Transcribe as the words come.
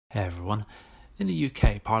Hey everyone. In the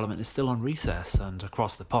UK, Parliament is still on recess, and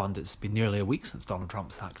across the pond, it's been nearly a week since Donald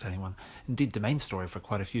Trump sacked anyone. Indeed, the main story for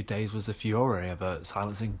quite a few days was the furore about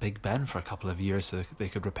silencing Big Ben for a couple of years so they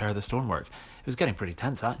could repair the stonework. It was getting pretty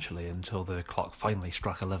tense, actually, until the clock finally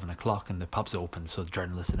struck 11 o'clock and the pubs opened so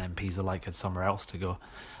journalists and MPs alike had somewhere else to go.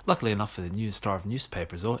 Luckily enough for the news-starved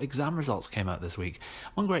newspapers, though, exam results came out this week.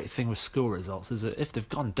 One great thing with school results is that if they've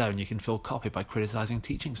gone down, you can fill copy by criticising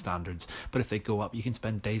teaching standards, but if they go up, you can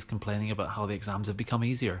spend days complaining about how the exams have become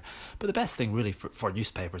easier. But the best thing really for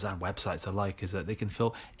newspapers and websites alike is that they can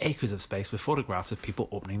fill acres of space with photographs of people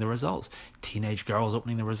opening the results. Teenage girls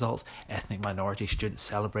opening the results, ethnic minority students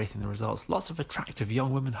celebrating the results, lots of attractive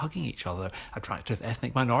young women hugging each other, attractive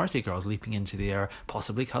ethnic minority girls leaping into the air,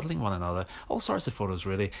 possibly cuddling one another. All sorts of photos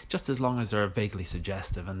really, just as long as they're vaguely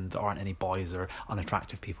suggestive and there aren't any boys or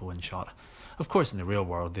unattractive people in shot. Of course, in the real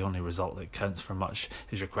world, the only result that counts for much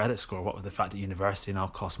is your credit score, what with the fact that university now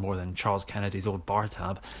costs more than Charles Kennedy's old bar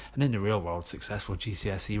tab. And in the real world, successful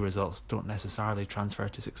GCSE results don't necessarily transfer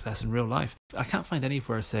to success in real life. I can't find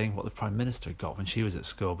anywhere saying what the Prime Minister got when she was at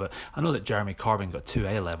school, but I know that Jeremy Corbyn got 2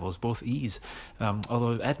 A-levels, both E's,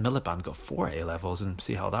 although Ed Miliband got 4 A-levels, and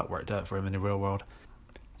see how that worked out for him in the real world.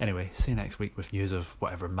 Anyway, see you next week with news of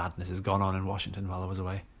whatever madness has gone on in Washington while I was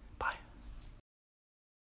away.